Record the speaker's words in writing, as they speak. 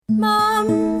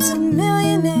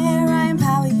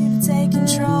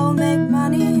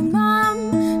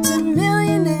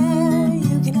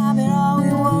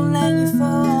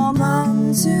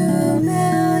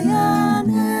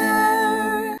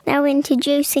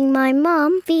introducing my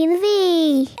mum, Vina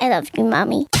V. I love you,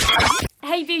 Mummy.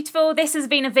 Hey beautiful, this is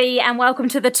Vina V and welcome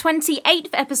to the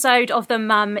 28th episode of the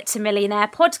Mum to Millionaire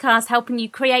podcast, helping you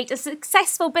create a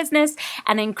successful business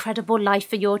and an incredible life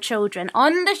for your children.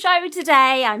 On the show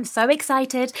today, I'm so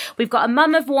excited. We've got a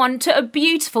mum of one to a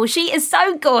beautiful, she is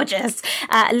so gorgeous,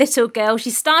 little girl.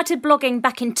 She started blogging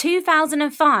back in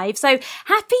 2005, so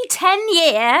happy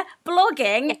 10-year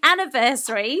blogging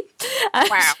anniversary.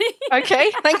 Wow.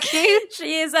 Okay, thank you.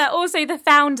 She is also the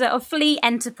founder of Flea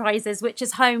Enterprises, which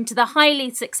is home to the highly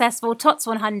successful TOTS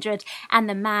 100 and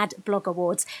the Mad Blog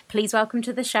Awards. Please welcome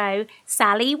to the show,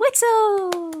 Sally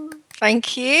Whittle.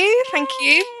 Thank you. Thank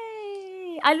you.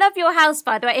 I love your house,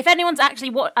 by the way. If anyone's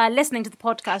actually listening to the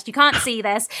podcast, you can't see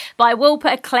this, but I will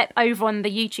put a clip over on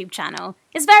the YouTube channel.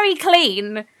 It's very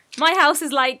clean. My house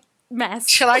is like mess.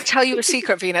 Shall I tell you a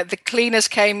secret, Vina? The cleaners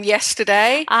came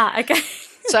yesterday. Okay.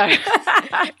 So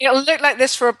it'll look like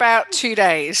this for about 2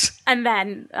 days. And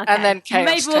then chaos.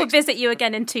 Maybe we'll visit you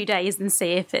again in 2 days and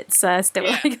see if it's still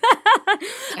like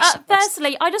that.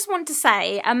 Firstly, I just want to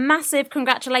say a massive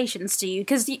congratulations to you,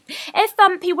 because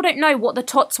if people don't know what the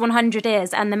TOTS 100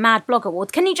 is and the Mad Blog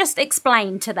Awards, can you just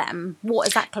explain to them what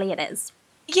exactly it is?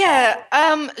 Yeah,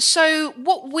 so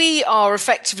what we are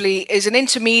effectively is an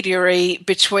intermediary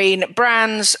between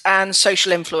brands and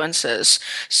social influencers.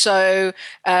 So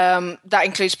that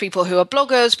includes people who are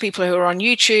bloggers, people who are on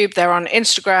YouTube, they're on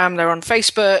Instagram, they're on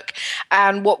Facebook.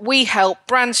 And what we help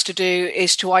brands to do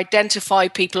is to identify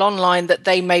people online that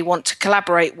they may want to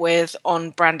collaborate with on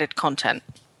branded content.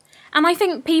 And I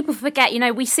think people forget,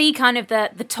 we see kind of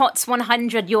the TOTS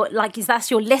 100,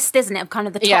 that's your list, isn't it, of kind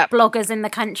of the top bloggers in the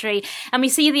country. And we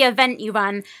see the event you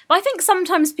run. But I think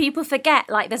sometimes people forget,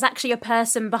 there's actually a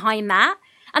person behind that.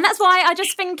 And that's why I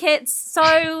just think it's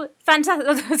so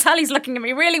fantastic. Sally's looking at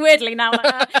me really weirdly now.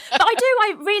 But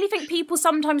I really think people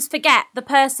sometimes forget the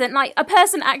person, a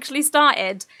person actually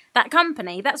started that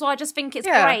company. That's why I just think it's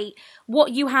great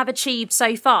what you have achieved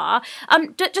so far.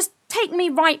 Just take me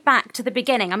right back to the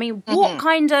beginning. I mean, what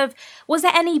was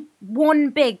there any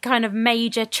one big kind of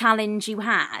major challenge you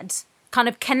had? Kind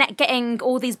of getting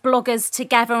all these bloggers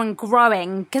together and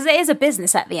growing? Because it is a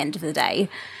business at the end of the day.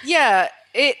 Yeah.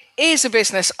 It is a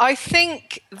business. I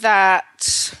think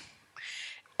that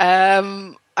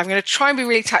I'm going to try and be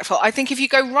really tactful. I think if you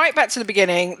go right back to the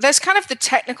beginning, there's kind of the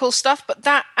technical stuff, but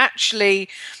that actually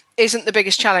isn't the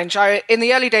biggest challenge. In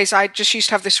the early days, I just used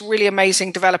to have this really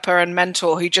amazing developer and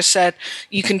mentor who just said,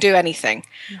 you can do anything.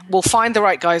 We'll find the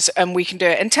right guys and we can do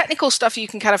it. And technical stuff you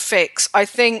can kind of fix. I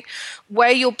think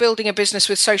where you're building a business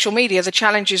with social media, the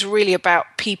challenge is really about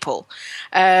people.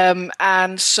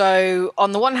 And so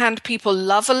on the one hand, people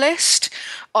love a list.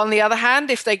 On the other hand,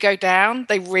 if they go down,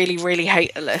 they really, really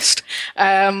hate a list.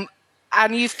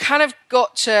 And you've kind of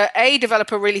got to,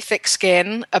 develop a really thick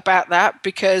skin about that,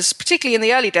 because particularly in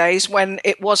the early days when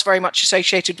it was very much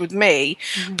associated with me,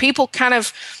 people kind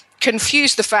of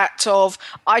confuse the fact of,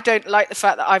 I don't like the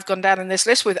fact that I've gone down in this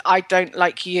list with, I don't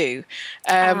like you.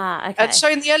 Okay. And so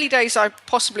in the early days, I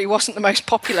possibly wasn't the most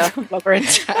popular blogger in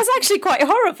town. That's actually quite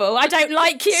horrible. I don't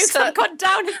like you because I've gone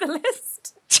down in the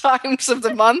list. Times of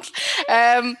the month.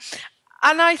 And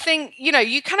I think,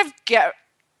 you kind of get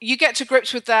to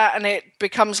grips with that and it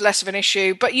becomes less of an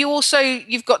issue. But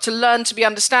you've got to learn to be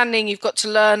understanding. You've got to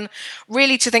learn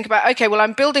really to think about, okay, well,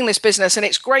 I'm building this business and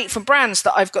it's great for brands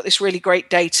that I've got this really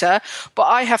great data, but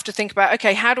I have to think about,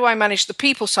 okay, how do I manage the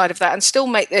people side of that and still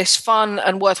make this fun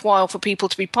and worthwhile for people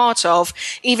to be part of,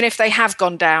 even if they have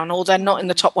gone down or they're not in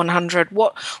the top 100?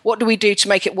 What do we do to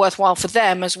make it worthwhile for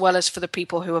them as well as for the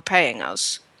people who are paying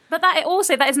us? But that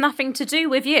is nothing to do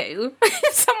with you.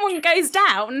 If someone goes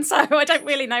down, so I don't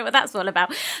really know what that's all about.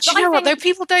 But do you know what though?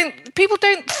 People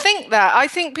don't think that. I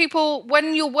think people,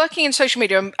 when you're working in social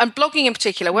media and blogging in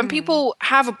particular, when people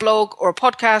have a blog or a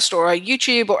podcast or a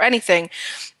YouTube or anything,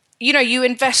 you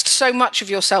invest so much of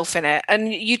yourself in it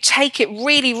and you take it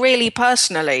really, really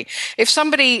personally. If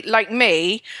somebody like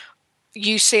me,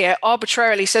 you see it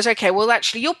arbitrarily says, okay, well,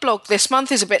 actually your blog this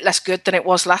month is a bit less good than it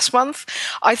was last month.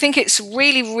 I think it's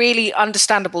really, really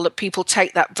understandable that people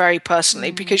take that very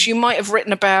personally, because you might have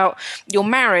written about your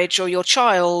marriage or your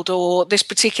child or this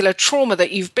particular trauma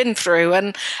that you've been through.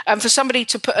 And for somebody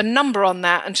to put a number on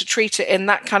that and to treat it in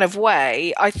that kind of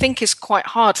way, I think is quite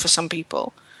hard for some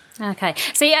people. Okay.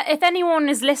 So if anyone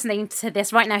is listening to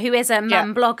this right now who is a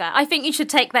mum blogger, I think you should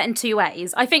take that in two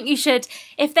ways. I think you should,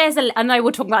 I know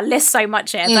we're talking about lists so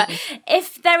much here, but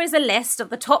if there is a list of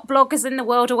the top bloggers in the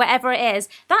world or whatever it is,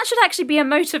 that should actually be a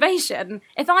motivation.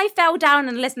 If I fell down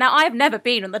on the list, now I have never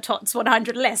been on the TOTS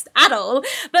 100 list at all,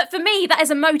 but for me, that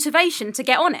is a motivation to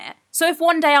get on it. So if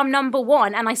one day I'm number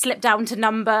 1 and I slip down to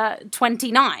number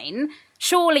 29,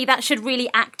 surely that should really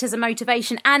act as a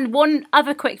motivation. And one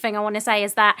other quick thing I want to say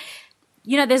is that,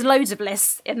 there's loads of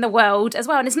lists in the world as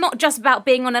well. And it's not just about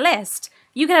being on a list.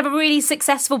 You can have a really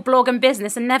successful blog and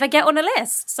business and never get on a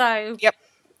list. So, yep.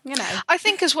 I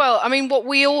think as well,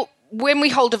 when we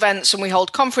hold events and we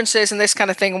hold conferences and this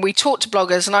kind of thing, and we talk to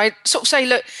bloggers, and I sort of say,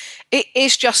 look, it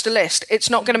is just a list. It's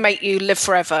not going to make you live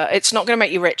forever. It's not going to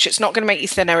make you rich. It's not going to make you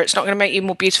thinner. It's not going to make you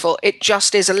more beautiful. It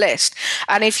just is a list.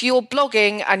 And if you're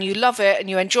blogging and you love it and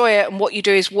you enjoy it and what you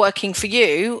do is working for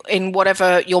you in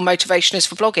whatever your motivation is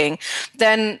for blogging,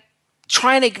 then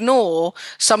try and ignore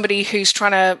somebody who's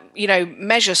trying to,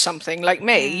 measure something like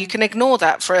me. You can ignore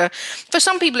that. For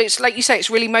some people, it's like you say, it's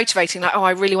really motivating. Like, oh,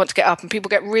 I really want to get up. And people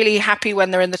get really happy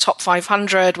when they're in the top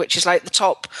 500, which is like the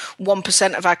top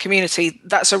 1% of our community.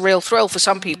 That's a real thrill for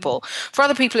some people. For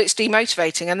other people, it's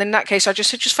demotivating. And in that case, I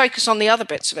just focus on the other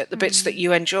bits of it, the bits that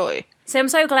you enjoy. So I'm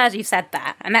so glad you said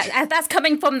that. And that's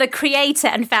coming from the creator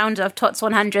and founder of TOTS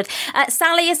 100.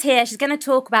 Sally is here. She's going to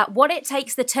talk about what it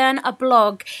takes to turn a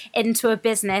blog into a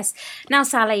business. Now,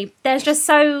 Sally, there's just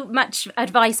so much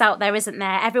advice out there, isn't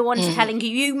there? Everyone's telling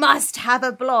you must have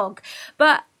a blog.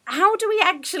 But how do we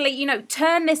actually,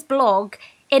 turn this blog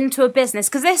into a business?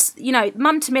 Because this,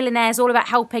 Mum to Millionaire is all about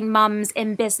helping mums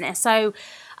in business. So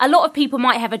a lot of people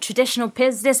might have a traditional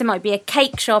business. It might be a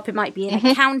cake shop. It might be an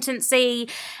accountancy.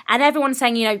 And everyone's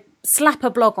saying, slap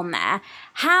a blog on there.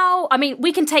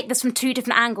 We can take this from 2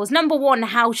 different angles. Number 1,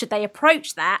 how should they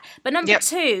approach that? But number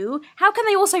 2, how can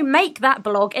they also make that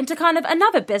blog into kind of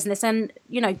another business and,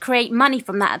 create money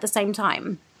from that at the same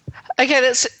time?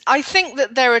 Okay, I think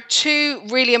that there are 2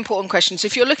 really important questions.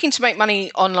 If you're looking to make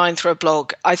money online through a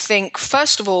blog, I think,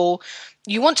 first of all,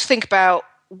 you want to think about,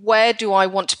 where do I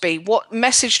want to be? What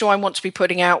message do I want to be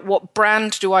putting out? What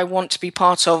brand do I want to be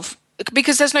part of?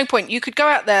 Because there's no point. You could go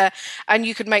out there and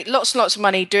you could make lots and lots of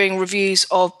money doing reviews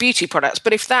of beauty products.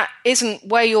 But if that isn't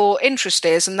where your interest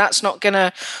is and that's not going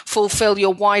to fulfill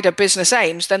your wider business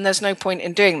aims, then there's no point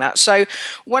in doing that. So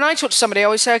when I talk to somebody, I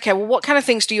always say, okay, well, what kind of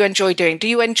things do you enjoy doing? Do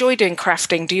you enjoy doing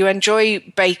crafting? Do you enjoy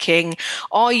baking?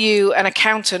 Are you an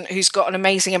accountant who's got an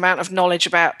amazing amount of knowledge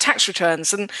about tax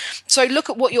returns? And so look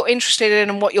at what you're interested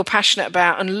in and what you're passionate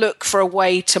about and look for a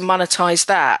way to monetize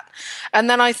that.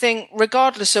 And then I think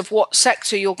regardless of what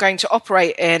sector you're going to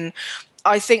operate in,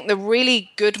 I think the really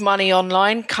good money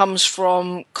online comes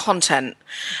from content.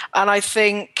 And I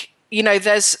think,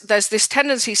 there's this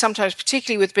tendency sometimes,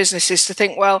 particularly with businesses, to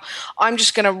think, well, I'm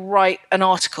just going to write an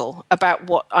article about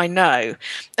what I know. And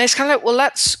it's kind of like, well,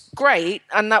 that's great.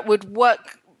 And that would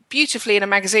work beautifully in a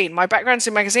magazine. My background's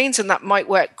in magazines and that might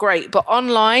work great. But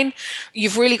online,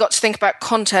 you've really got to think about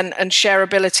content and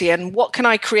shareability and what can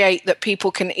I create that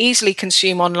people can easily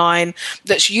consume online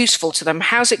that's useful to them?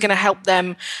 How's it going to help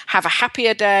them have a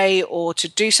happier day or to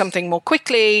do something more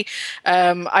quickly?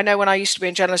 I know when I used to be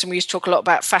in journalism, we used to talk a lot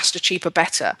about faster, cheaper,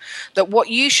 better. That what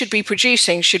you should be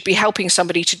producing should be helping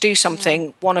somebody to do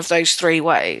something one of those 3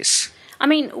 ways.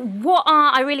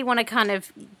 I really want to kind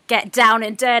of get down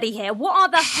and dirty here. What are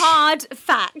the hard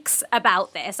facts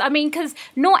about this? Because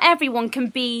not everyone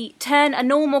can turn a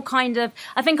normal kind of,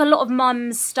 I think a lot of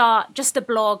mums start just a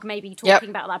blog, maybe talking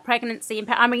about their pregnancy.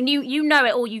 You know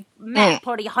it all. You've met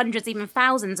probably hundreds, even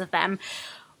thousands of them.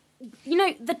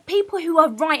 The people who are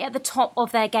right at the top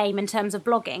of their game in terms of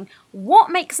blogging,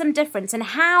 what makes them different and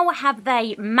how have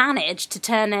they managed to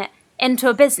turn it into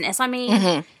a business?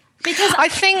 Because I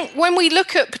think when we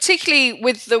look at, particularly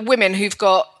with the women who've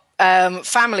got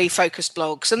family-focused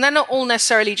blogs, and they're not all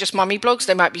necessarily just mummy blogs,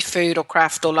 they might be food or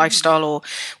craft or lifestyle or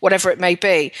whatever it may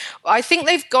be. I think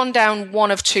they've gone down one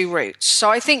of 2 routes.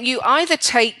 So I think you either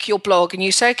take your blog and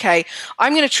you say, okay,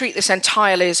 I'm going to treat this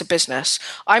entirely as a business.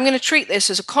 I'm going to treat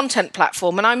this as a content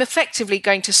platform, and I'm effectively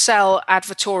going to sell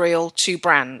advertorial to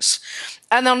brands.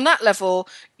 And on that level,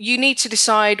 you need to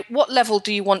decide what level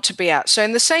do you want to be at. So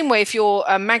in the same way, if you're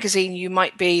a magazine, you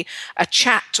might be a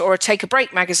Chat or a Take a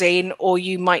Break magazine, or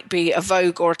you might be a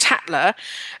Vogue or a Tatler,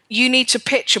 you need to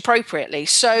pitch appropriately.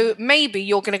 So maybe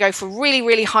you're going to go for really,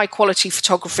 really high quality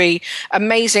photography,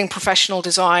 amazing professional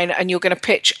design, and you're going to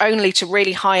pitch only to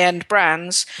really high-end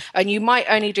brands. And you might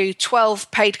only do 12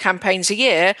 paid campaigns a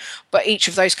year, but each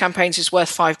of those campaigns is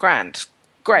worth $5,000.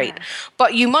 Great. Yeah.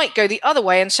 But you might go the other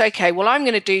way and say, okay, well, I'm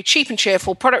going to do cheap and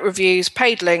cheerful product reviews,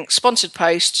 paid links, sponsored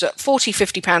posts at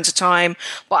 £40-50 a time,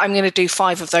 but I'm going to do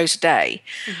 5 of those a day.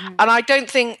 Mm-hmm. And I don't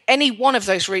think any one of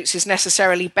those routes is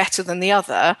necessarily better than the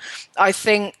other. I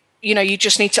think, you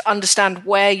just need to understand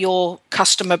where your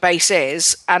customer base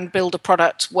is and build a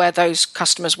product where those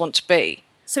customers want to be.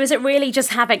 So is it really just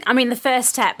having, I mean, the first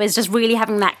step is just really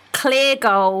having that clear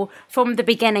goal from the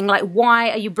beginning, like why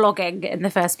are you blogging in the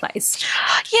first place?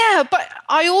 Yeah, but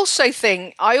I always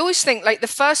think like the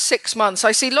first 6 months,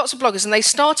 I see lots of bloggers and they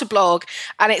start a blog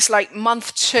and it's like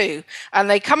month 2 and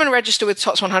they come and register with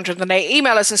TOTS 100 and they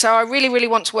email us and say, oh, I really, really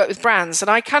want to work with brands. And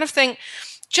I kind of think,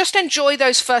 just enjoy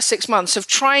those first 6 months of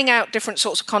trying out different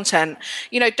sorts of content.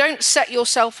 You know, don't set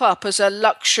yourself up as a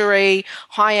luxury,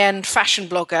 high-end fashion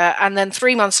blogger, and then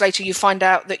 3 months later you find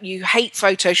out that you hate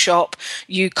Photoshop,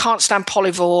 you can't stand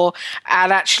Polyvore,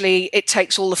 and actually it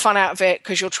takes all the fun out of it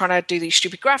because you're trying to do these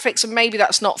stupid graphics, and maybe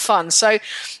that's not fun. So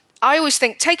I always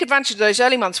think take advantage of those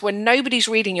early months when nobody's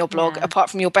reading your blog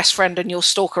apart from your best friend and your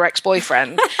stalker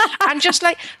ex-boyfriend and just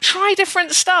like try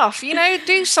different stuff, you know,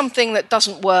 do something that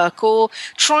doesn't work or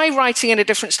try writing in a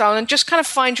different style and just kind of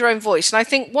find your own voice. And I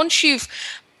think once you've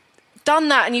done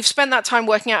that and you've spent that time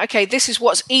working out, okay, this is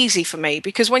what's easy for me,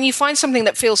 because when you find something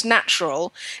that feels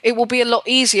natural, it will be a lot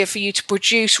easier for you to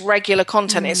produce regular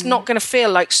content. It's not going to feel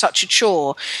like such a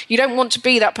chore. You don't want to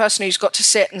be that person who's got to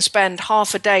sit and spend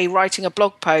half a day writing a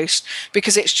blog post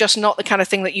because it's just not the kind of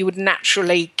thing that you would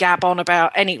naturally gab on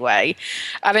about anyway.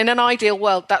 And in an ideal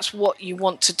world, that's what you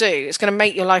want to do. It's going to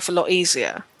make your life a lot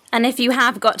easier. And if you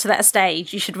have got to that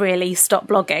stage, you should really stop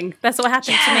blogging. That's what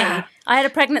happened to me. I had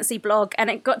a pregnancy blog and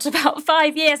it got to about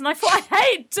 5 years and I thought, I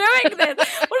hate doing this.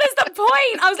 What is the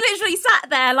point? I was literally sat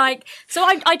there like, so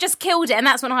I just killed it. And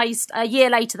that's when a year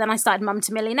later, then I started Mum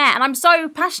to Millionaire. And I'm so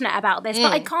passionate about this,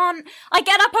 but I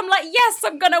get up, I'm like, yes,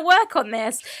 I'm going to work on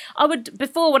this.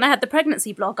 Before when I had the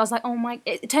pregnancy blog, I was like,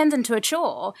 it turns into a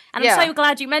chore. And I'm so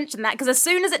glad you mentioned that because as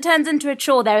soon as it turns into a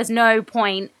chore, there is no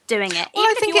point doing it. Well,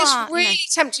 I think it's really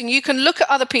tempting. You can look at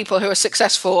other people who are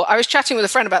successful. I was chatting with a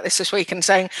friend about this week and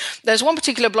saying there's one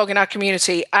particular blog in our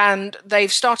community and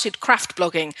they've started craft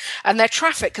blogging and their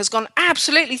traffic has gone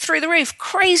absolutely through the roof,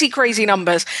 crazy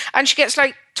numbers. And she gets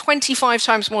like 25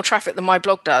 times more traffic than my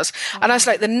blog does. And I was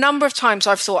like, the number of times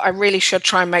I've thought I really should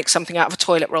try and make something out of a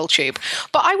toilet roll tube.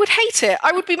 But I would hate it.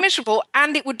 I would be miserable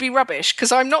and it would be rubbish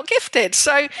because I'm not gifted.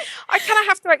 So I kind of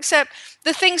have to accept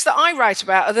the things that I write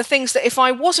about are the things that if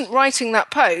I wasn't writing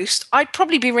that post, I'd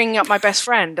probably be ringing up my best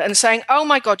friend and saying, oh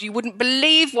my God, you wouldn't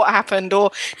believe what happened. Or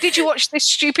did you watch this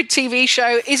stupid TV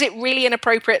show? Is it really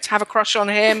inappropriate to have a crush on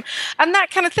him? And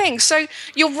that kind of thing. So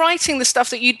you're writing the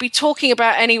stuff that you'd be talking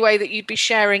about anyway, that you'd be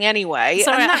sharing anyway.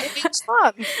 Sorry, and that is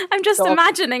fun. I'm just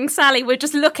imagining Sally, we're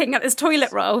just looking at this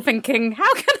toilet roll thinking,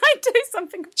 how can I do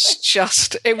something?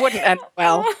 It wouldn't end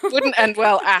well. Wouldn't end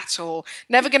well at all.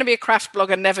 Never going to be a craft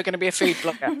blogger, never going to be a food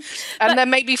blogger. And there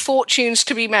may be fortunes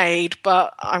to be made,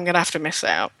 but I'm going to have to miss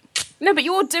out. No, but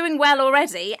you're doing well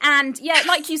already. And yeah,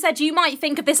 like you said, you might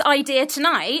think of this idea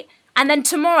tonight and then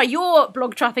tomorrow your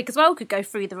blog traffic as well could go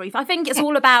through the roof. I think it's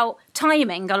all about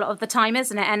timing a lot of the time,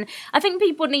 isn't it? And I think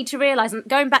people need to realise, and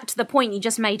going back to the point you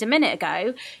just made a minute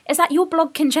ago, is that your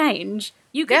blog can change.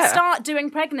 You could start doing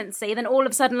pregnancy, then all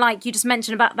of a sudden, like you just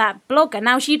mentioned about that blogger,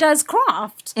 now she does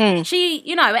craft. She,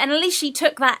 you know, and at least she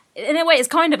took that, in a way it's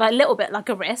kind of a little bit like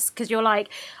a risk, because you're like,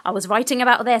 I was writing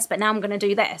about this, but now I'm going to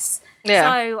do this. Yeah.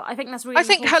 So I think that's really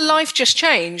important. Her life just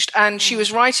changed and she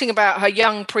was writing about her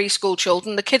young preschool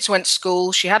children. The kids went to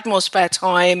school. She had more spare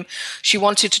time. She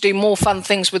wanted to do more fun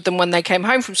things with them when they came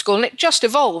home from school, and it just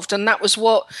evolved, and that was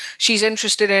what she's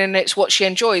interested in. It's what she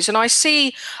enjoys. And I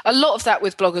see a lot of that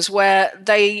with bloggers where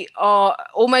they are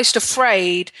almost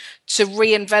afraid to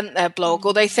reinvent their blog,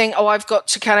 or they think, oh, I've got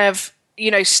to kind of, you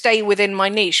know, stay within my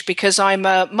niche because I'm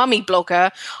a mummy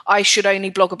blogger. I should only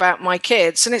blog about my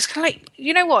kids. And it's kind of like,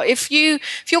 you know what, if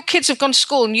your kids have gone to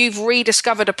school and you've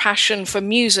rediscovered a passion for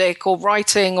music or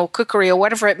writing or cookery or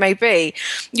whatever it may be,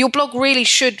 your blog really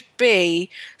should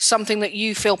be something that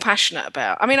you feel passionate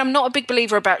about. I mean, I'm not a big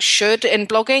believer about should in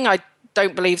blogging. I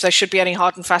don't believe there should be any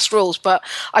hard and fast rules, but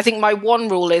I think my one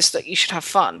rule is that you should have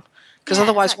fun. Because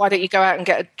otherwise, why don't you go out and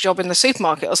get a job in the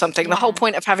supermarket or something? The whole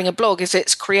point of having a blog is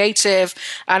it's creative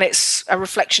and it's a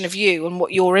reflection of you and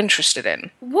what you're interested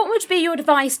in. What would be your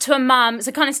advice to a mum?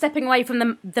 So kind of stepping away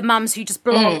from the mums who just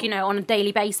blog, you know, on a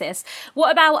daily basis.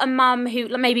 What about a mum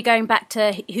who, maybe going back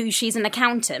to who she's an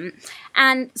accountant,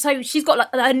 and so she's got like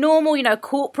a normal, you know,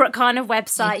 corporate kind of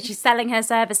website. She's selling her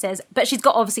services, but she's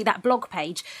got obviously that blog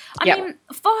page. I mean,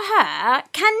 for her,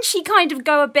 can she kind of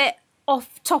go a bit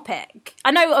off topic?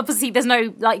 I know obviously there's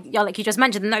no like you just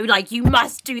mentioned, no like you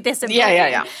must do this and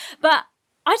but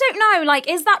I don't know, like,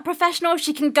 is that professional if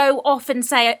she can go off and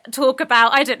talk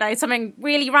about, I don't know, something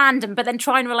really random but then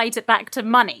try and relate it back to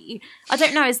money? I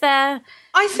don't know, is there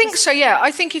I think so, yeah. I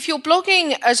think if you're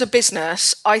blogging as a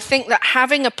business, I think that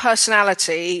having a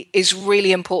personality is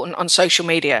really important on social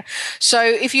media. So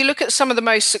if you look at some of the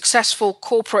most successful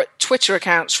corporate Twitter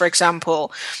accounts, for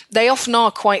example, they often are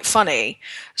quite funny.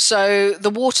 So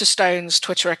the Waterstones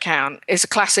Twitter account is a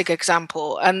classic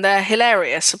example, and they're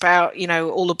hilarious about,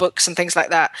 all the books and things like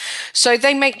that. So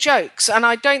they make jokes, and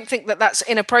I don't think that that's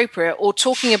inappropriate, or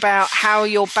talking about how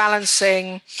you're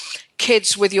balancing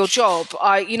kids with your job.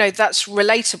 That's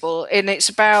relatable, and it's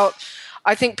about,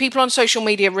 I think people on social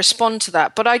media respond to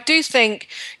that. But I do think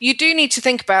you do need to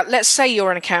think about, let's say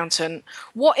you're an accountant,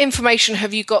 what information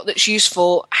have you got that's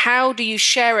useful? How do you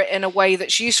share it in a way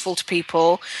that's useful to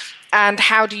people? And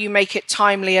how do you make it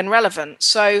timely and relevant?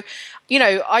 So,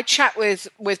 I chat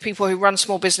with people who run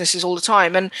small businesses all the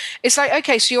time, and it's like,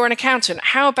 okay, so you're an accountant.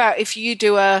 How about if you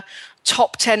do a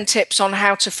top 10 tips on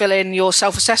how to fill in your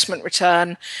self-assessment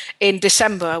return in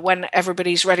December when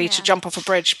everybody's ready to jump off a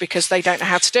bridge because they don't know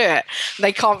how to do it.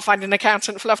 They can't find an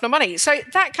accountant for love nor money. So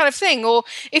that kind of thing. Or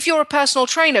if you're a personal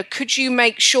trainer, could you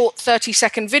make short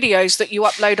 30-second videos that you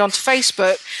upload onto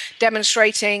Facebook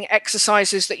demonstrating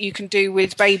exercises that you can do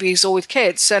with babies or with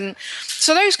kids? And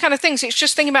so those kind of things, it's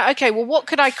just thinking about, okay, well, what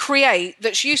could I create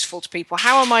that's useful to people?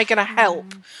 How am I going to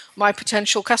help my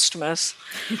potential customers?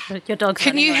 Your dog.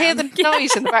 Can you hear the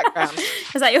noise in the background?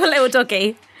 Is that your little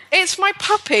doggy? It's my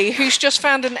puppy who's just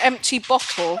found an empty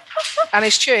bottle and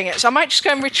is chewing it. So I might just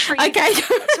go and retrieve it.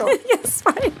 Okay. Yes,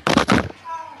 fine.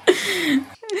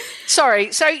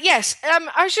 Sorry. So yes,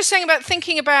 I was just saying about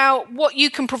thinking about what you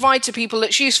can provide to people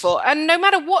that's useful. And no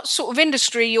matter what sort of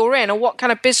industry you're in or what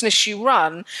kind of business you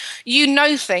run, you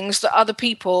know things that other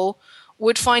people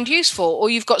would find useful,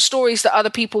 or you've got stories that other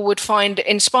people would find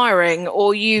inspiring,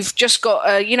 or you've just got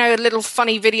a little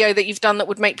funny video that you've done that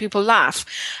would make people laugh.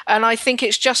 And I think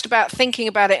it's just about thinking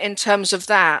about it in terms of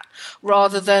that,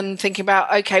 rather than thinking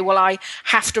about, okay, well, I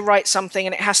have to write something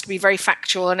and it has to be very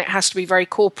factual and it has to be very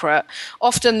corporate.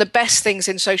 Often the best things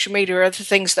in social media are the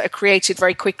things that are created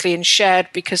very quickly and shared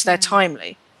because they're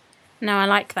timely. No, I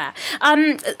like that. I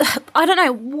don't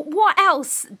know, what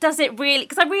else does it really,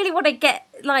 because I really want to get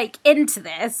into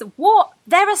this.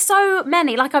 There are so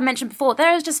many, like I mentioned before, there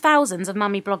are just thousands of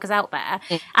mummy bloggers out there.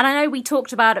 And I know we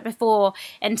talked about it before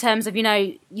in terms of,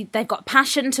 they've got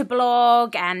passion to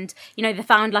blog and, they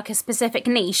found a specific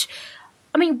niche.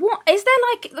 I mean, what is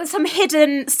there some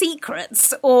hidden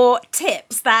secrets or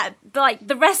tips that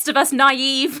the rest of us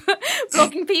naive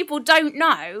blogging people don't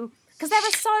know? Because there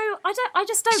are I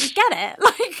just don't get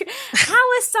it. How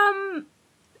are some...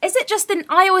 Is it just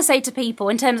I always say to people,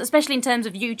 especially in terms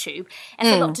of YouTube, it's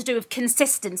a lot to do with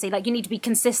consistency. You need to be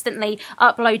consistently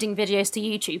uploading videos to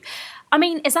YouTube. I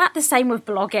mean, is that the same with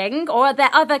blogging? Or are there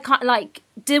other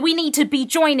do we need to be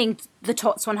joining the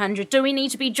TOTS 100? Do we need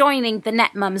to be joining the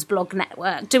Net Mums blog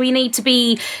network? Do we need to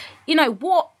be...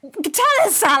 what? Tell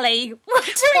us, Sally.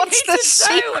 What's the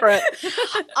secret?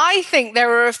 I think there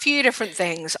are a few different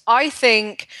things. I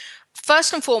think,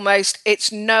 first and foremost,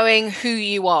 it's knowing who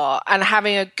you are and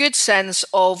having a good sense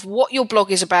of what your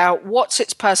blog is about, what's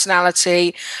its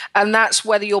personality, and that's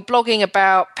whether you're blogging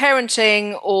about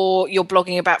parenting or you're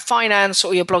blogging about finance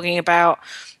or you're blogging about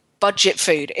budget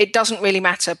food. It doesn't really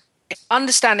matter.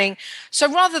 Understanding. So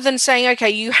rather than saying, okay,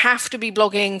 you have to be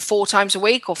blogging 4 times a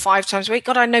week or 5 times a week.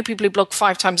 God, I know people who blog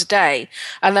 5 times a day.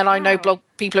 And then I know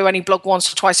people who only blog once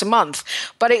or twice a month.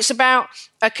 But it's about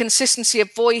a consistency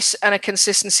of voice and a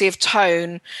consistency of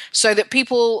tone so that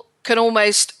people can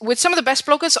almost, with some of the best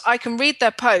bloggers, I can read their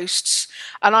posts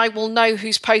and I will know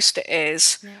whose post it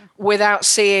is without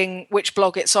seeing which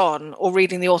blog it's on or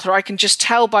reading the author. I can just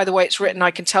tell by the way it's written. I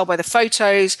can tell by the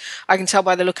photos. I can tell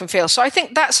by the look and feel. So I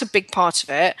think that's a big part of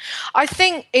it. I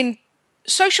think in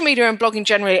social media and blogging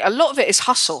generally, a lot of it is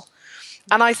hustle.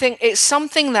 And I think it's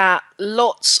something that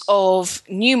lots of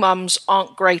new mums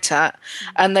aren't great at,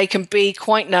 and they can be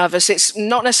quite nervous. It's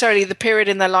not necessarily the period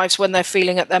in their lives when they're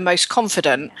feeling at their most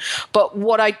confident. But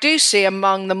what I do see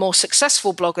among the more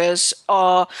successful bloggers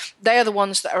they are the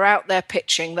ones that are out there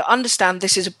pitching, that understand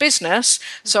this is a business,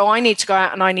 so I need to go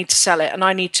out and I need to sell it and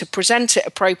I need to present it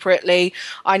appropriately.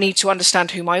 I need to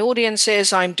understand who my audience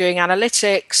is. I'm doing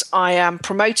analytics. I am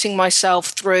promoting myself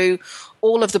through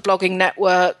all of the blogging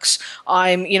networks.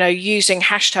 I'm, using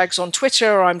hashtags on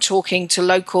Twitter. I'm talking to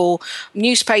local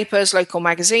newspapers, local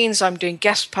magazines. I'm doing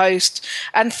guest posts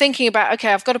and thinking about,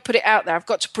 okay, I've got to put it out there. I've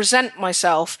got to present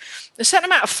myself. A certain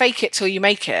amount of fake it till you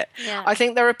make it. Yeah. I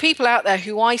think there are people out there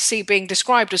who I see being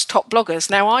described as top bloggers.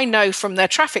 Now, I know from their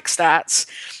traffic stats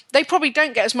They probably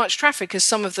don't get as much traffic as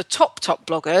some of the top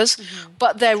bloggers,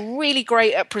 but they're really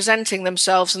great at presenting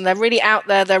themselves, and they're really out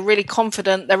there. They're really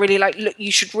confident. They're really like, look,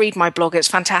 you should read my blog. It's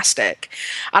fantastic.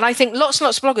 And I think lots and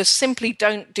lots of bloggers simply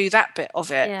don't do that bit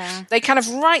of it. Yeah. They kind of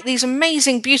write these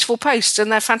amazing, beautiful posts,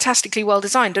 and they're fantastically well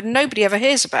designed, and nobody ever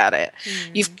hears about it.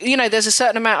 There's a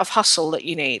certain amount of hustle that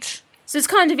you need. So it's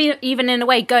kind of even in a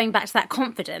way going back to that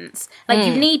confidence. Like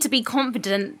you need to be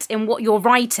confident in what you're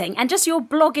writing and just your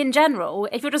blog in general.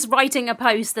 If you're just writing a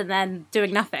post and then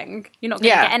doing nothing, you're not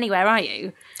going to get anywhere, are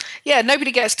you? Yeah,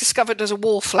 nobody gets discovered as a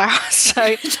wallflower. So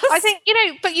I think,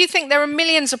 but you think there are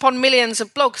millions upon millions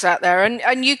of blogs out there,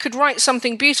 and you could write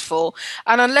something beautiful,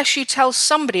 and unless you tell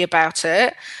somebody about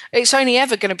it, it's only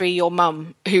ever going to be your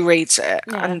mum who reads it,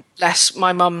 unless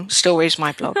my mum still reads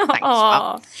my blog. Thanks,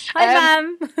 Mum. Hi,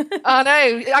 Mum. I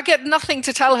know. I get nothing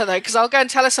to tell her, though, because I'll go and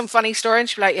tell her some funny story, and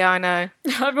she'll be like, yeah, I know.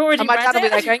 I've already and my read dad will be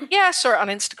it. there going, yeah, I saw it on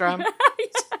Instagram.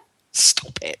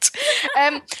 Stop it.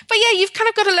 But yeah, you've kind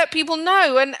of got to let people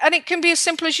know. And it can be as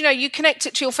simple as, you connect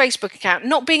it to your Facebook account,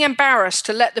 not being embarrassed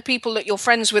to let the people that you're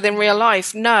friends with in real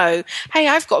life know, hey,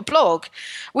 I've got a blog.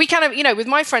 We kind of, with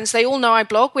my friends, they all know I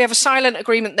blog. We have a silent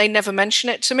agreement. They never mention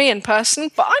it to me in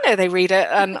person, but I know they read it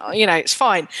and, it's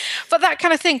fine. But that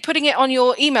kind of thing, putting it on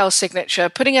your email signature,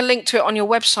 putting a link to it on your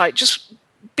website, just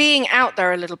being out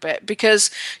there a little bit, because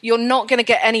you're not going to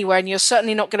get anywhere, and you're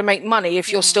certainly not going to make money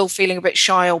if you're still feeling a bit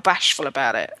shy or bashful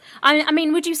about it. I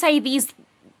mean, would you say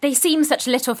they seem such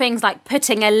little things like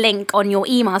putting a link on your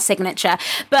email signature,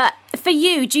 but for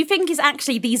you, do you think it's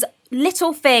actually these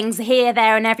little things here,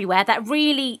 there and everywhere that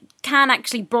really can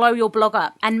actually blow your blog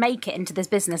up and make it into this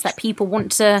business that people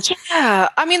want to... Yeah,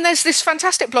 I mean, there's this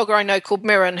fantastic blogger I know called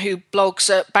Mirren who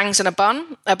blogs at Bangs in a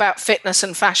Bun about fitness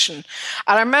and fashion.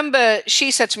 And I remember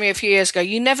she said to me a few years ago,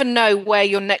 you never know where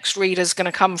your next reader's going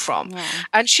to come from. Yeah.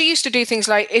 And she used to do things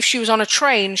like, if she was on a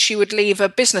train, she would leave a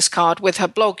business card with her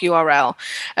blog URL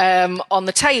on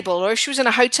the table. Or if she was in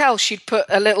a hotel, she'd put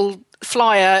a little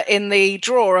flyer in the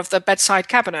drawer of the bedside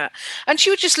cabinet, and she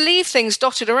would just leave things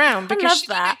dotted around, because I love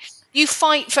that. You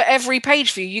fight for every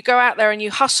page view. You go out there and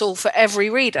you hustle for every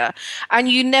reader, and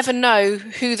you never know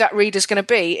who that reader's going to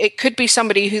be. It could be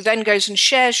somebody who then goes and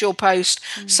shares your post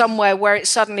somewhere where it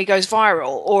suddenly goes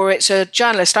viral, or it's a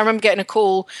journalist. I remember getting a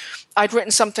call. I'd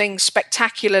written something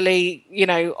spectacularly,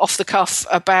 off the cuff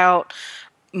about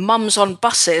mums on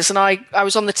buses, and I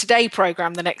was on the Today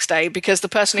programme the next day, because the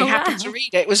person who happened to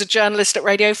read it was a journalist at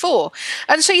Radio 4.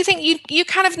 And so you think you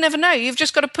kind of never know. You've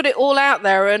just got to put it all out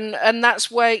there, and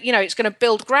that's where it's going to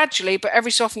build gradually, but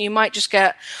every so often you might just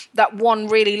get that one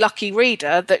really lucky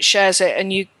reader that shares it,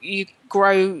 and you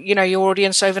grow your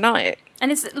audience overnight.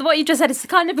 And it's what you just said, it's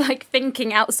kind of like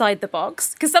thinking outside the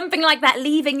box. Because something like that,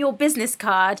 leaving your business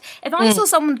card, if I saw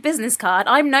someone's business card,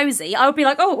 I'm nosy, I would be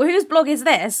like, oh, well, whose blog is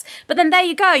this? But then there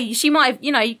you go, she might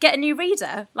have, get a new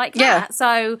reader like that.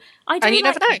 So I do. And you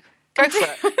never know. Go for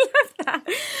it. I love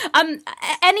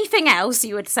that. Anything else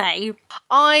you would say?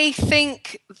 I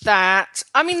think that,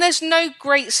 there's no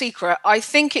great secret. I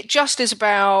think it just is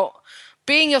about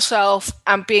being yourself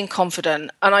and being confident.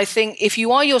 And I think if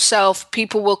you are yourself,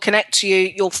 people will connect to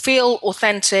you. You'll feel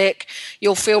authentic.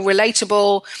 You'll feel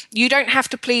relatable. You don't have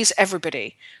to please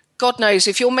everybody. God knows,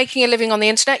 if you're making a living on the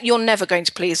internet, you're never going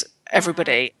to please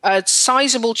everybody. A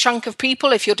sizable chunk of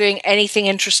people, if you're doing anything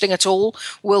interesting at all,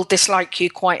 will dislike you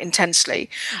quite intensely.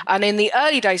 And in the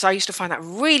early days, I used to find that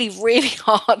really, really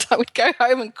hard. I would go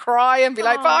home and cry and be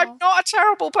like, but I'm not a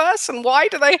terrible person. Why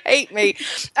do they hate me?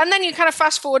 And then you kind of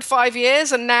fast forward 5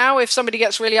 years, and now if somebody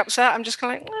gets really upset, I'm just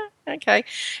kind of like, okay,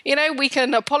 we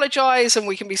can apologize and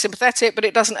we can be sympathetic, but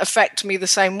it doesn't affect me the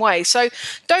same way. So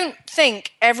don't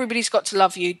think everybody's got to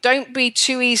love you. Don't be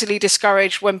too easily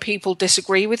discouraged when people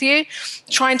disagree with you.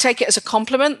 Try and take it as a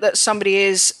compliment that somebody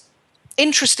is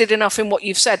interested enough in what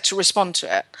you've said to respond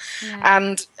to it. Yeah.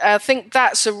 And I think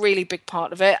that's a really big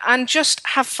part of it. And just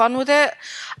have fun with it.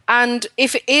 And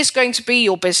if it is going to be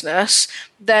your business,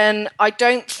 then I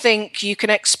don't think you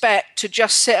can expect to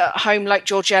just sit at home like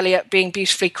George Eliot being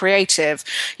beautifully creative.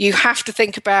 You have to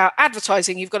think about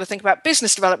advertising. You've got to think about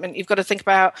business development. You've got to think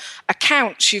about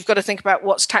accounts. You've got to think about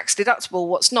what's tax deductible,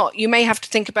 what's not. You may have to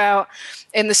think about,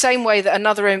 in the same way that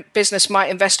another business might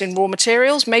invest in raw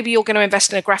materials, maybe you're going to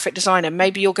invest in a graphic designer.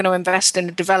 Maybe you're going to invest in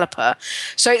a developer.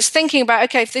 So it's thinking about,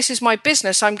 okay, if this is my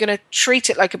business, I'm going to treat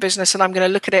it like a business, and I'm going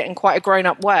to look at it in quite a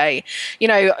grown-up way.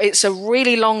 It's a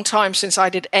really long time since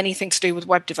I did anything to do with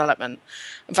web development.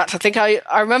 In fact, I think I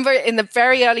remember in the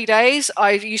very early days,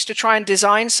 I used to try and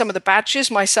design some of the badges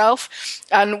myself.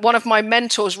 And one of my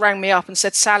mentors rang me up and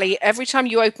said, Sally, every time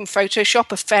you open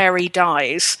Photoshop, a fairy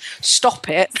dies. Stop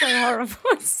it. So horrible.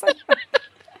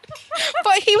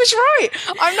 But he was right.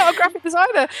 I'm not a graphic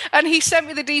designer. And he sent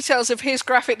me the details of his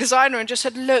graphic designer and just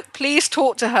said, look, please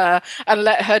talk to her and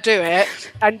let her do it.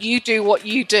 And you do what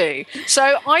you do.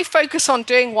 So I focus on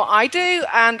doing what I do,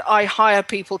 and I hire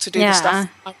people to do the stuff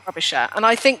I'm rubbish at. And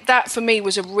I think that for me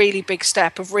was a really big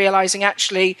step of realizing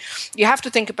actually you have to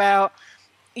think about,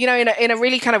 you know, in a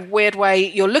really kind of weird way,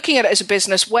 you're looking at it as a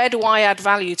business. Where do I add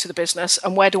value to the business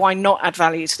and where do I not add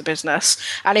value to the business?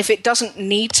 And if it doesn't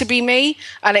need to be me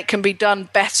and it can be done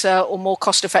better or more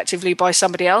cost effectively by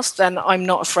somebody else, then I'm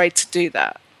not afraid to do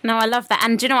that. No, I love that.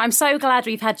 And you know, I'm so glad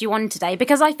we've had you on today,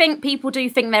 because I think people do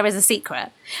think there is a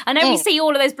secret. I know we see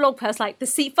all of those blog posts like the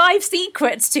 5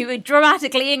 secrets to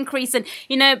dramatically increase and,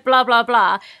 you know, blah, blah,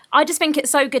 blah. I just think it's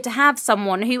so good to have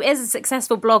someone who is a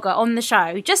successful blogger on the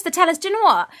show just to tell us, do you know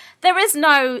what? There is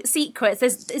no secrets.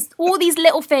 There's all these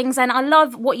little things. And I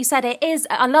love what you said.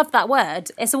 I love that word.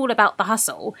 It's all about the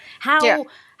hustle.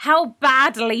 How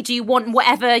badly do you want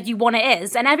whatever you want it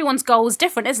is? And everyone's goal is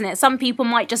different, isn't it? Some people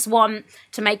might just want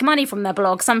to make money from their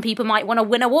blog. Some people might want to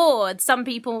win awards. Some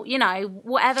people, you know,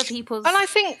 whatever people's... And I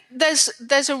think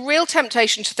there's a real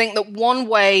temptation to think that one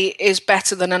way is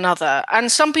better than another.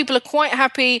 And some people are quite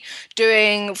happy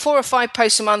doing 4 or 5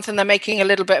 posts a month and they're making a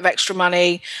little bit of extra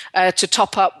money to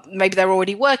top up. Maybe they're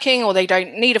already working or they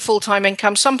don't need a full-time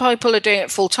income. Some people are doing it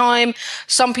full-time.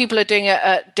 Some people are doing it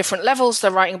at different levels.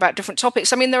 They're writing about different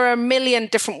topics. I mean, there are a million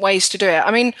different ways to do it. I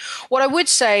mean, what I would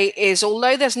say is,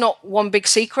 although there's not one big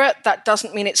secret, that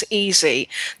doesn't mean it's easy.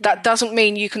 That doesn't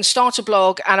mean you can start a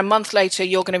blog and a month later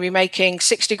you're going to be making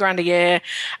 60 grand a year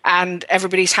and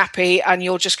everybody's happy and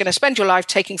you're just going to spend your life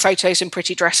taking photos in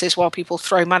pretty dresses while people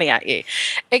throw money at you.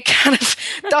 It kind of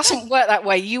doesn't work that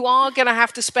way. You are going to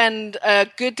have to spend a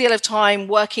good deal of time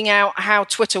working out how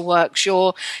Twitter works.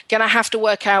 You're going to have to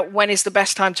work out when is the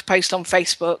best time to post on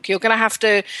Facebook. You're going to have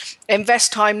to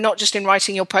invest time not just in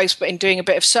writing your post, but in doing a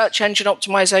bit of search engine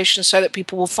optimization so that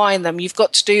people will find them. You've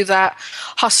got to do that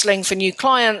hustling for new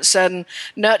clients and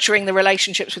nurturing the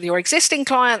relationships with your existing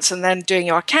clients and then doing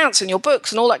your accounts and your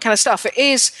books and all that kind of stuff. It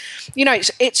is, you know,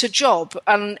 it's a job,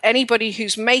 and anybody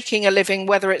who's making a living,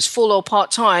 whether it's full or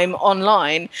part-time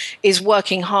online, is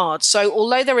working hard. So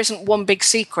although there isn't one big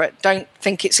secret, don't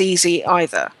think it's easy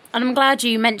either. And I'm glad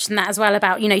you mentioned that as well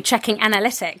about, you know, checking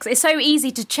analytics. It's so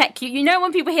easy to check. You know,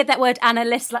 when people hear that word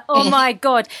analyst, like, oh my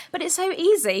God, but it's so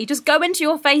easy. Just go into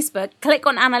your Facebook, click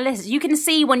on analytics. You can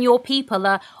see when your people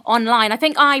are online. I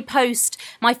think I post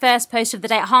my first post of the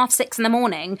day at 6:30 in the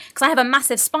morning because I have a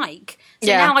massive spike. So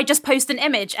now I just post an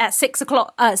image at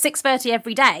 6:30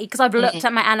 every day because I've looked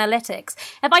at my analytics.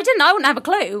 If I didn't, I wouldn't have a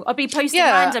clue. I'd be posting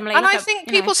randomly. And I think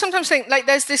people sometimes think like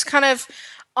there's this kind of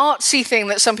artsy thing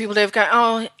that some people do of going,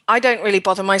 oh, I don't really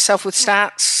bother myself with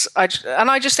stats.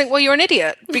 And I just think, well, you're an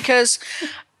idiot, because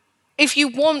if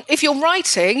you're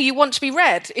writing, you want to be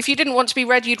read. If you didn't want to be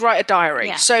read, you'd write a diary.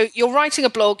 Yeah. So you're writing a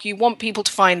blog, you want people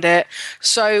to find it.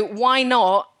 So why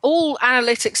not? All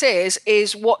analytics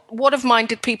is what of mine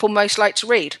did people most like to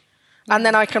read? And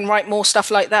then I can write more stuff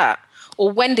like that. Or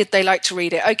when did they like to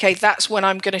read it? Okay, that's when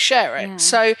I'm going to share it. Yeah.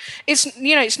 So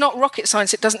it's not rocket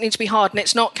science. It doesn't need to be hard, and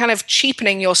it's not kind of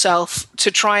cheapening yourself to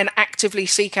try and actively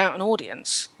seek out an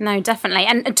audience. No, definitely.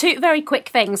 And 2 very quick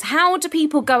things. How do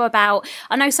people go about?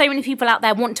 I know so many people out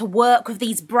there want to work with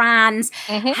these brands.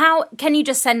 Mm-hmm. How can you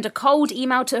just send a cold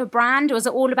email to a brand, or is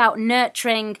it all about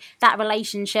nurturing that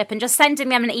relationship and just sending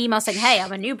them an email saying, "Hey,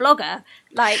 I'm a new blogger.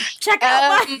 Like, check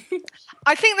out my."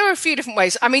 I think there are a few different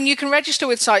ways. I mean, you can register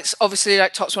with sites, obviously,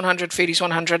 like Tops 100, Foodies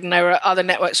 100, and there are other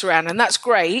networks around, and that's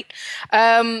great.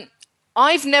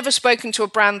 I've never spoken to a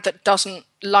brand that doesn't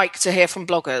like to hear from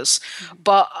bloggers.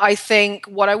 But I think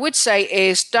what I would say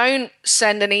is don't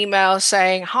send an email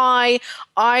saying, hi,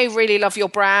 I really love your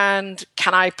brand.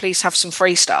 Can I please have some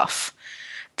free stuff?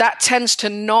 That tends to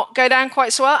not go down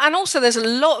quite so well. And also there's a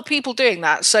lot of people doing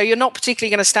that, so you're not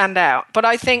particularly going to stand out. But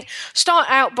I think start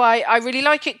out by, I really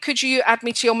like it. Could you add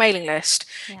me to your mailing list?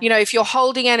 Yeah. You know, if you're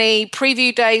holding any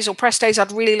preview days or press days,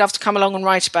 I'd really love to come along and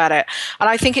write about it. And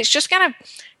I think it's just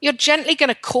you're gently going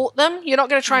to court them. You're not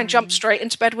going to try and jump straight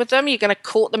into bed with them. You're going to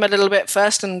court them a little bit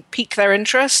first and pique their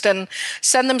interest and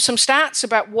send them some stats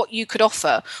about what you could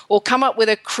offer, or come up with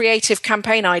a creative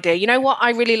campaign idea. You know what? I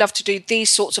really love to do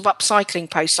these sorts of upcycling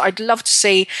posts. I'd love to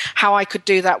see how I could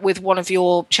do that with one of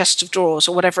your chests of drawers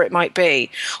or whatever it might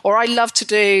be. Or I love to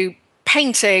do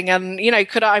painting and, you know,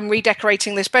 I'm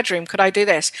redecorating this bedroom. Could I do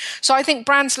this? So I think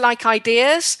brands like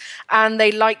ideas, and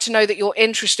they like to know that you're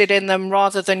interested in them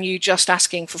rather than you just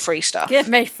asking for free stuff. Give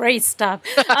me free stuff.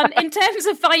 In terms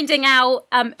of finding out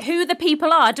who the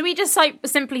people are, do we just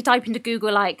simply type into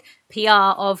Google like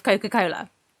PR of Coca-Cola?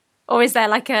 Or is there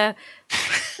like a...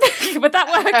 Would that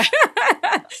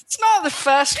work? It's not the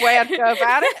first way I'd go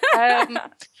about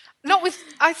it.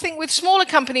 I think with smaller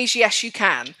companies, yes, you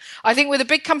can. I think with a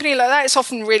big company like that, it's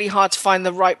often really hard to find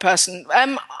the right person.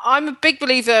 I'm a big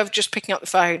believer of just picking up the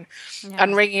phone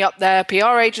and ringing up their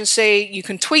PR agency. You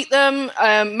can tweet them.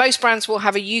 Most brands will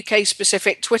have a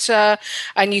UK-specific Twitter,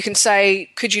 and you can say,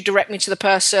 could you direct me to the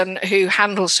person who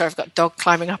handles... Sorry, I've got a dog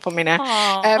climbing up on me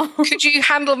now. Could you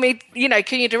handle me...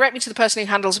 can you direct me to the person who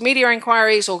handles media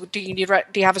inquiries, or do you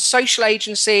have a social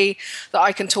agency that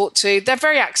I can talk to? They're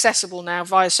very accessible now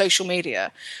via social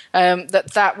media.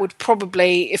 That would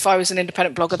probably, if I was an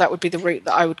independent blogger, that would be the route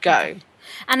that I would go.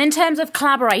 And in terms of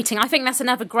collaborating, I think that's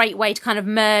another great way to kind of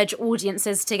merge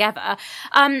audiences together.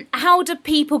 How do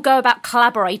people go about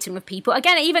collaborating with people?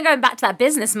 Again, even going back to that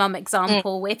business mum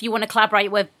example, if you want to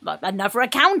collaborate with another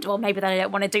account, or maybe they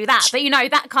don't want to do that, but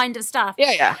that kind of stuff.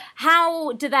 Yeah.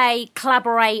 How do they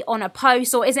collaborate on a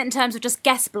post, or is it in terms of just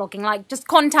guest blogging, like just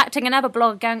contacting another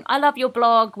blogger going, I love your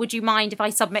blog, would you mind if I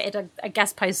submitted a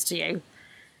guest post to you?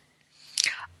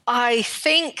 I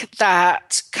think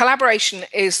that collaboration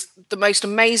is the most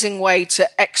amazing way to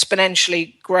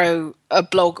exponentially grow a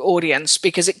blog audience,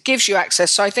 because it gives you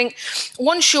access. So I think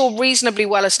once you're reasonably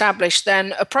well established,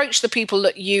 then approach the people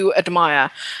that you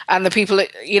admire and the people that,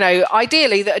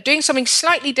 ideally that are doing something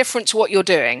slightly different to what you're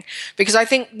doing. Because I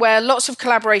think where lots of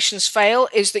collaborations fail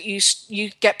is that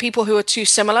you get people who are too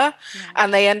similar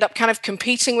and they end up kind of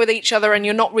competing with each other, and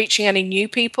you're not reaching any new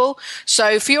people.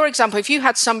 So for your example, if you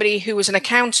had somebody who was an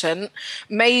accountant,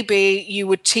 maybe you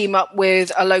would team up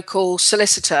with a local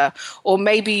solicitor, or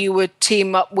maybe you would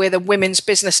team up with a women's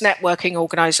business networking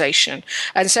organization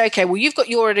and say, okay, well, you've got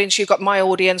your audience, you've got my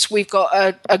audience, we've got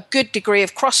a good degree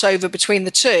of crossover between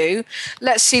the two.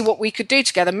 Let's see what we could do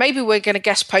together. Maybe we're going to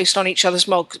guest post on each other's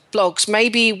blogs.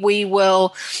 Maybe we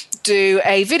will do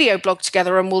a video blog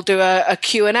together and we'll do a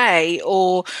Q&A,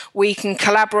 or we can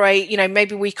collaborate.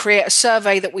 Maybe we create a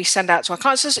survey that we send out to our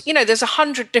clients. There's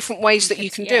 100 different ways that you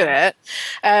can do it.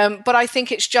 But I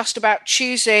think it's just about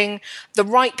choosing the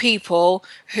right people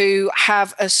who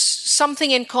have something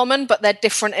in common, but they're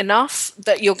different enough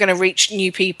that you're going to reach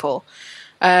new people.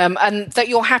 And that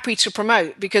you're happy to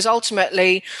promote, because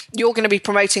ultimately you're going to be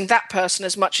promoting that person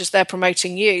as much as they're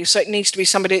promoting you. So it needs to be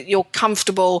somebody that you're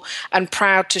comfortable and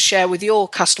proud to share with your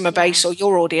customer base or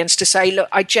your audience, to say, look,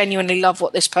 I genuinely love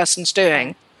what this person's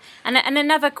doing. And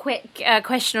another quick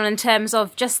question in terms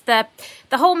of just the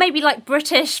whole maybe like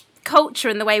British culture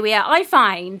and the way we are. I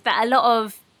find that a lot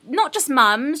of, not just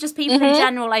mums, just people in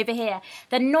general over here,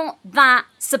 they're not that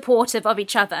supportive of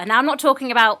each other. Now, I'm not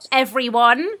talking about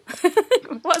everyone.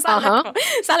 What's that?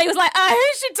 Sally was like,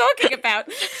 who's she talking about?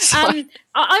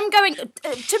 I'm going,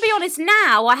 to be honest,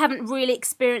 now I haven't really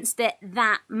experienced it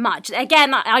that much.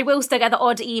 Again, I will still get the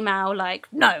odd email like,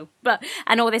 no,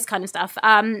 and all this kind of stuff.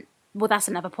 Well, that's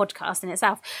another podcast in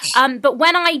itself. But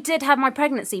when I did have my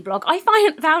pregnancy blog, I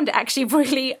found it actually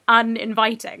really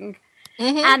uninviting.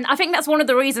 And I think that's one of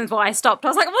the reasons why I stopped. I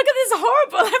was like, oh my God, this is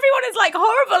horrible. Everyone is like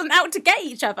horrible and out to get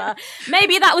each other.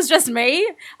 Maybe that was just me.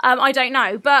 I don't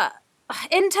know. But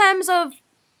in terms of,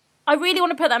 I really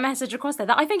want to put that message across there,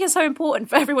 that I think it's so important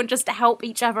for everyone just to help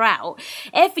each other out.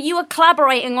 If you are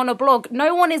collaborating on a blog,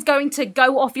 no one is going to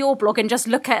go off your blog and just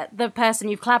look at the person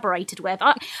you've collaborated with.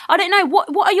 I don't know,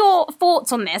 what are your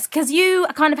thoughts on this? Because you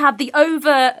kind of have the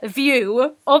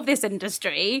overview of this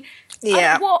industry.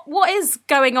 Yeah. What is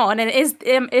going on? And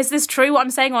is this true what I'm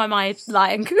saying, or am I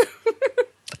lying?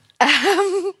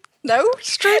 No,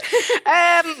 it's true.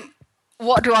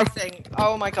 What do I think?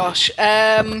 Oh my gosh.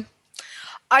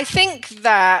 I think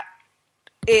that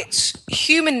it's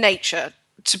human nature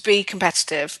to be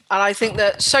competitive. And I think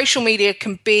that social media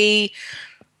can be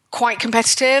quite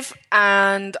competitive.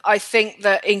 And I think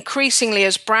that increasingly,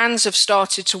 as brands have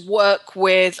started to work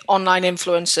with online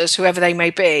influencers, whoever they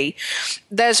may be,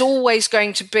 there's always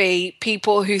going to be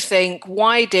people who think,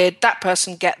 why did that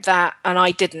person get that and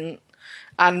I didn't?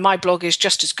 And my blog is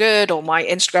just as good, or my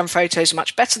Instagram photos are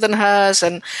much better than hers.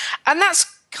 And that's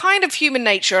kind of human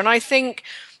nature. And I think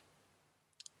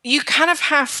you kind of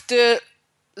have to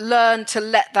learn to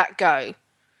let that go.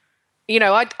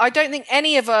 I don't think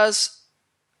any of us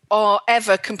are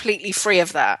ever completely free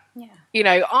of that.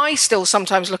 Yeah. I still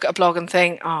sometimes look at a blog and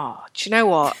think, oh, do you know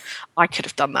what? I could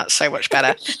have done that so much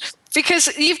better.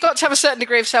 Because you've got to have a certain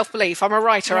degree of self-belief. I'm a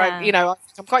writer. Yeah.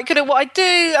 I'm quite good at what I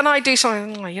do, and I do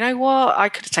something, you know what? I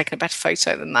could have taken a better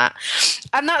photo than that.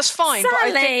 And that's fine. Sally. But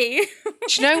I think,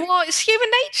 do you know what? It's human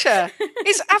nature.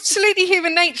 It's absolutely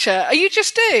human nature. You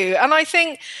just do. And I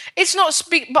think it's not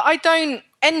but I don't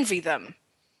envy them.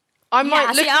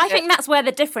 I think that's where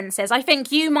the difference is. I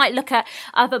think you might look at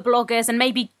other bloggers and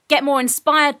maybe get more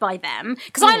inspired by them.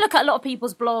 Because I look at a lot of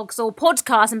people's blogs or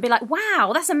podcasts and be like,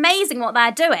 wow, that's amazing what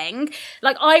they're doing.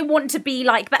 Like, I want to be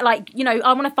like that. Like, you know,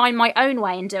 I want to find my own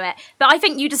way and do it. But I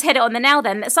think you just hit it on the nail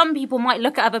then, that some people might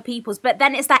look at other people's, but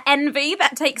then it's that envy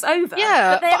that takes over.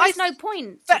 Yeah. But there is no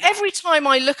point. But every time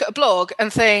I look at a blog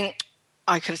and think,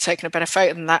 I could have taken a better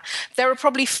photo than that, there are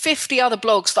probably 50 other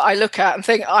blogs that I look at and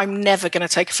think, I'm never going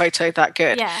to take a photo that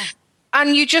good. Yeah.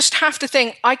 And you just have to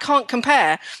think, I can't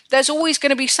compare. There's always going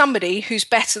to be somebody who's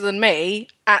better than me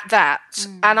at that.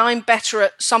 And I'm better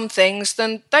at some things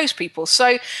than those people.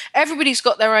 So everybody's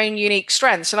got their own unique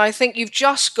strengths. And I think you've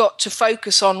just got to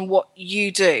focus on what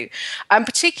you do. And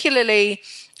particularly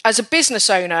as a business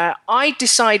owner, I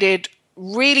decided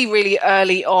really, really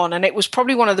early on, and it was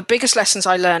probably one of the biggest lessons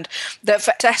I learned, that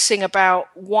for assessing about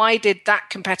why did that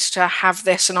competitor have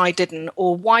this and I didn't,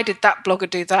 or why did that blogger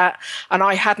do that and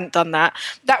I hadn't done that,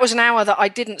 that was an hour that I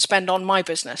didn't spend on my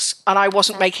business, and I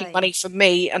wasn't making money for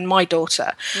me and my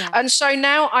daughter. And so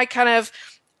now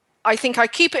I think I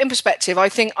keep it in perspective. I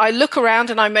think I look around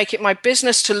and I make it my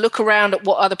business to look around at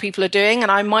what other people are doing,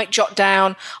 and I might jot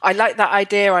down, I like that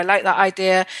idea, I like that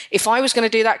idea. If I was going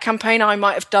to do that campaign, I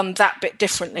might have done that bit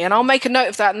differently. And I'll make a note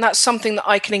of that, and that's something that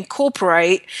I can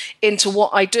incorporate into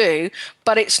what I do.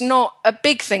 But it's not a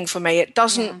big thing for me. It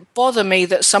doesn't bother me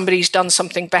that somebody's done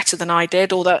something better than I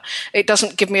did, or that it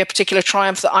doesn't give me a particular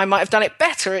triumph that I might have done it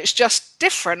better. It's just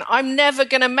different. I'm never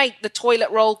going to make the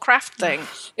toilet roll craft thing.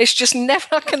 It's just never,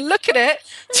 I can look at it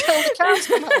till the cows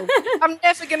come home. I'm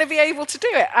never going to be able to do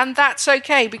it. And that's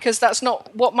okay, because that's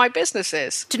not what my business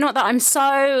is. Do you know what, that I'm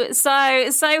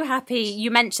so happy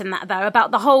you mentioned that, though, about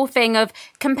the whole thing of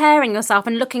comparing yourself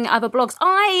and looking at other blogs.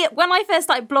 When I first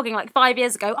started blogging like 5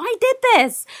 years ago, I did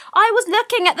this. I was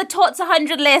looking at the TOTS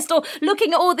 100 list or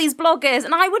looking at all these bloggers,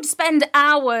 and I would spend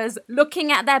hours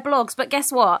looking at their blogs. But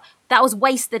guess what? That was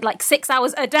wasted like 6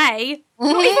 hours a day,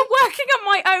 not even working on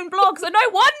my own blog. So no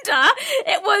wonder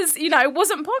it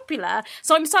wasn't popular.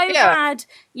 So I'm so glad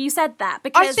you said that,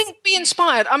 because I think be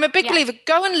inspired. I'm a big believer.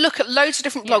 Go and look at loads of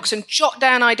different blogs and jot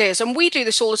down ideas. And we do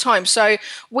this all the time. So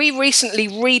we recently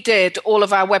redid all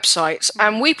of our websites,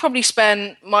 and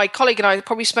my colleague and I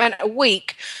probably spent a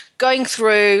week going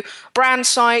through brand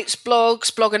sites,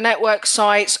 blogs, blogger network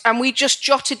sites, and we just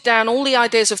jotted down all the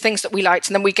ideas of things that we liked,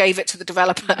 and then we gave it to the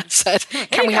developer and said,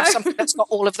 can we have something that's got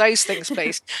all of those things,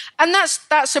 please? And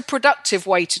that's a productive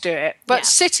way to do it. But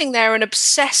sitting there and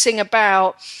obsessing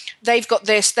about, they've got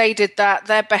this, they did that,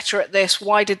 they're better at this,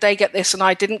 why did they get this and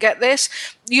I didn't get this?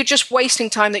 You're just wasting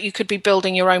time that you could be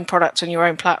building your own product and your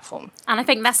own platform. And I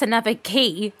think that's another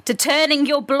key to turning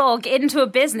your blog into a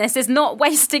business, is not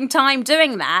wasting time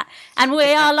doing that. And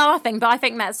we are laughing, but I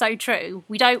think that's so true.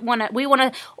 We want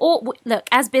to, look,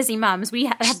 as busy mums, we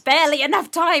have barely enough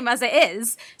time as it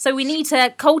is. So we need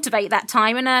to cultivate that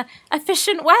time in an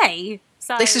efficient way.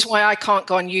 So this is why I can't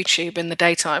go on YouTube in the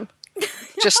daytime.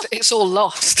 It's all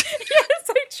lost. Yeah,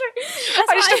 so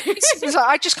true.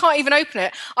 I just can't even open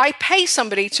it. I pay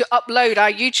somebody to upload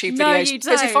our YouTube videos. No, you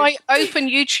don't. Because if I open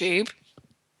YouTube,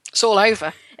 it's all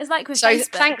over. It's like with so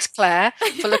Facebook. Thanks, Claire,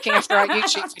 for looking after our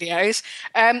YouTube videos.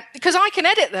 Because I can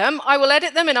edit them. I will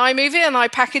edit them in iMovie and I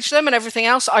package them and everything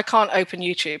else. I can't open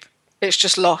YouTube. It's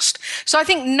just lost. So I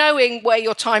think knowing where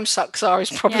your time sucks are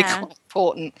is probably quite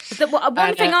important.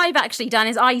 One thing I've actually done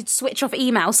is I switch off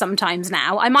email sometimes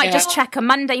now. I might just check a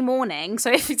Monday morning.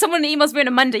 So if someone emails me on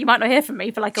a Monday, you might not hear from me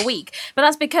for like a week. But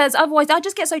that's because otherwise I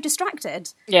just get so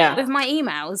distracted with my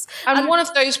emails. And one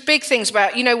of those big things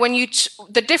about, when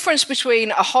the difference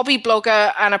between a hobby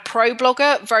blogger and a pro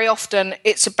blogger, very often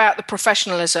it's about the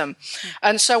professionalism.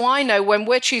 And so I know when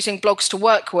we're choosing blogs to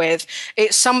work with,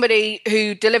 it's somebody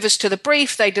who delivers to the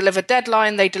brief, they deliver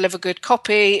deadline, they deliver good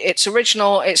copy, it's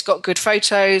original, it's got good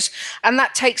photos, and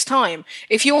that takes time.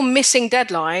 If you're missing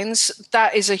deadlines,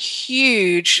 that is a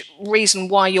huge reason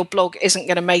why your blog isn't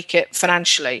going to make it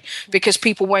financially, because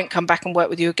people won't come back and work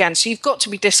with you again. So you've got to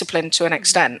be disciplined to an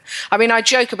extent. I mean, I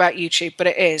joke about YouTube, but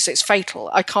it's fatal.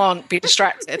 I can't be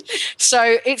distracted.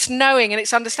 So it's knowing and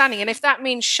it's understanding. And if that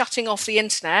means shutting off the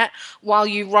internet while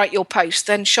you write your post,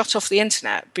 then shut off the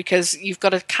internet, because you've got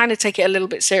to kind of take it a little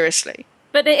bit seriously.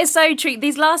 But it is so true.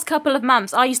 These last couple of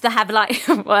months, I used to have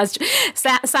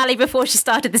Sally, before she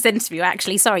started this interview,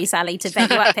 actually, sorry, Sally, to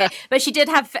beg you up here, but she did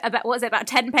have about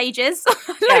 10 pages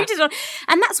loaded on.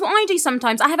 And that's what I do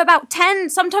sometimes. I have about 10,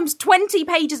 sometimes 20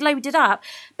 pages loaded up,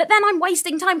 but then I'm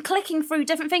wasting time clicking through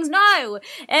different things. No.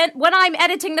 And when I'm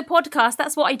editing the podcast,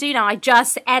 that's what I do now. I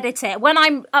just edit it. When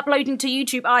I'm uploading to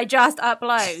YouTube, I just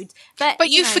upload. But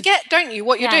you forget, don't you,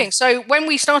 what you're doing? So when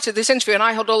we started this interview and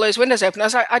I had all those windows open,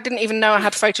 I didn't even know I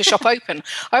had Photoshop open.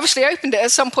 I obviously opened it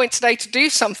at some point today to do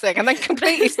something and then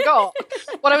completely forgot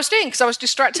what I was doing because I was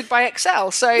distracted by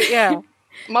Excel. So, yeah.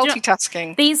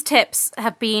 Multitasking. These tips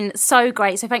have been so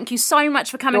great. So thank you so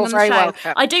much for coming on the show.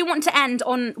 Welcome. I do want to end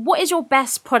on, what is your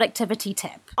best productivity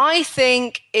tip? I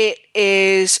think it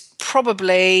is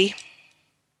probably...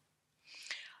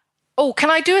 Oh,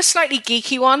 can I do a slightly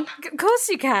geeky one? Of course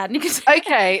you can.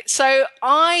 Okay, so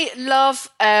I love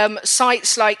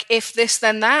sites like If This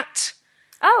Then That.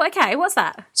 Oh, okay. What's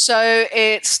that? So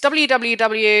it's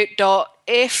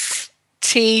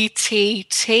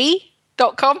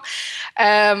www.iftt.com.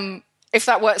 If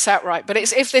that works out right, but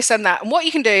it's If This Then That. And what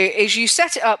you can do is you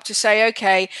set it up to say,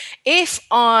 okay, if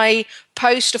I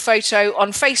post a photo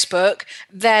on Facebook,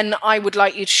 then I would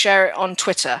like you to share it on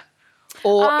Twitter.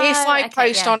 Or if I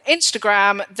post on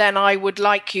Instagram, then I would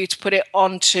like you to put it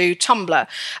onto Tumblr.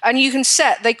 And you can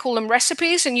set, they call them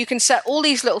recipes, and you can set all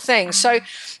these little things. So,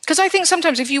 because I think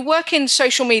sometimes if you work in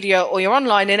social media or you're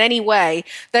online in any way,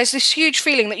 there's this huge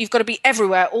feeling that you've got to be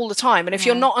everywhere all the time. And if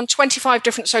you're not on 25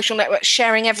 different social networks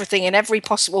sharing everything in every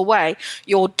possible way,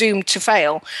 you're doomed to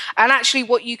fail. And actually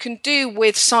what you can do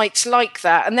with sites like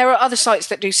that, and there are other sites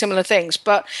that do similar things,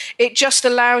 but it just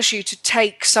allows you to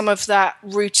take some of that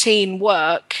routine work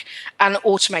and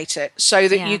automate it so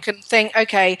that you can think,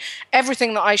 okay,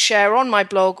 everything that I share on my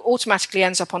blog automatically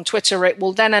ends up on Twitter. It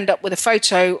will then end up with a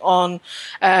photo on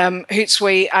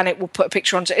Hootsuite, and it will put a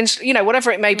picture onto Insta, whatever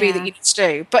it may be that you need to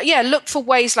do. But yeah, look for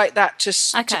ways like that to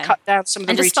cut down some of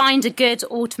the and just find a good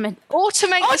automate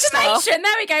the stuff. There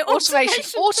we go.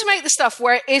 Automate the stuff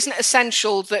where it isn't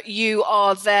essential that you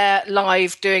are there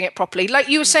live doing it properly. Like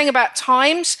you were saying about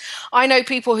times, I know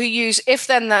people who use If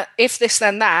This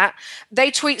Then That. They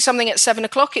tweet something at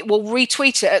 7:00, it will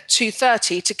retweet it at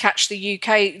 2:30 to catch the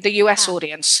US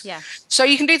audience. Yeah. So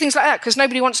you can do things like that because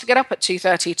nobody wants to get up at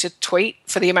 2:30 to tweet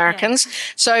for the Americans. Yeah.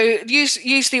 So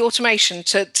use the automation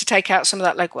to take out some of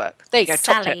that legwork. There you go.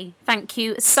 Sally, thank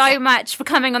you so much for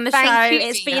coming on the show.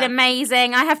 It's been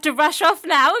amazing. I have to rush off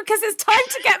now because it's time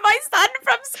to get my son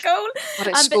from school. But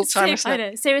it's school time, isn't it? I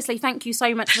know. Seriously, thank you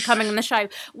so much for coming on the show.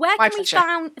 Where can we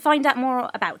find out more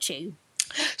about you?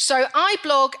 So I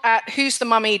blog at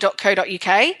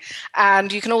who'sthemummy.co.uk,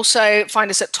 and you can also find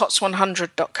us at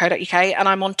tots100.co.uk, and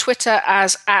I'm on Twitter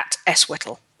as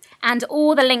 @swhittle. And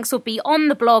all the links will be on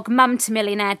the blog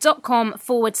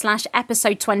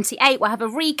mumtomillionaire.com/episode 28. We'll have a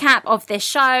recap of this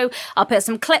show. I'll put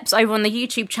some clips over on the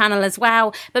YouTube channel as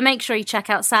well, but make sure you check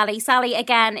out Sally. Sally,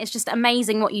 again, it's just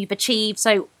amazing what you've achieved,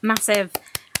 so massive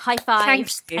high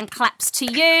fives and claps to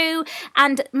you.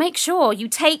 And make sure you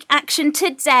take action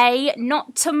today,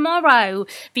 not tomorrow.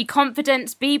 Be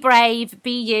confident, be brave,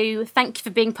 be you. Thank you for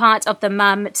being part of the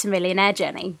Mum to Millionaire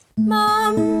journey.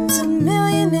 Mum to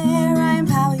Millionaire, I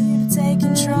empower you to take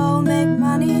control, make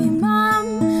money.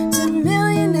 Mum to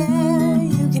Millionaire,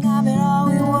 you can have it all,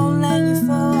 we won't let you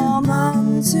fall.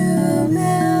 Mum to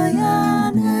Millionaire.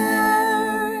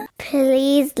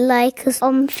 Please like us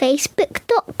on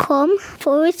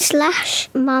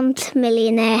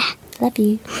facebook.com/mumtomillionaire. Love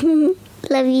you.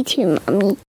 Love you too, Mummy.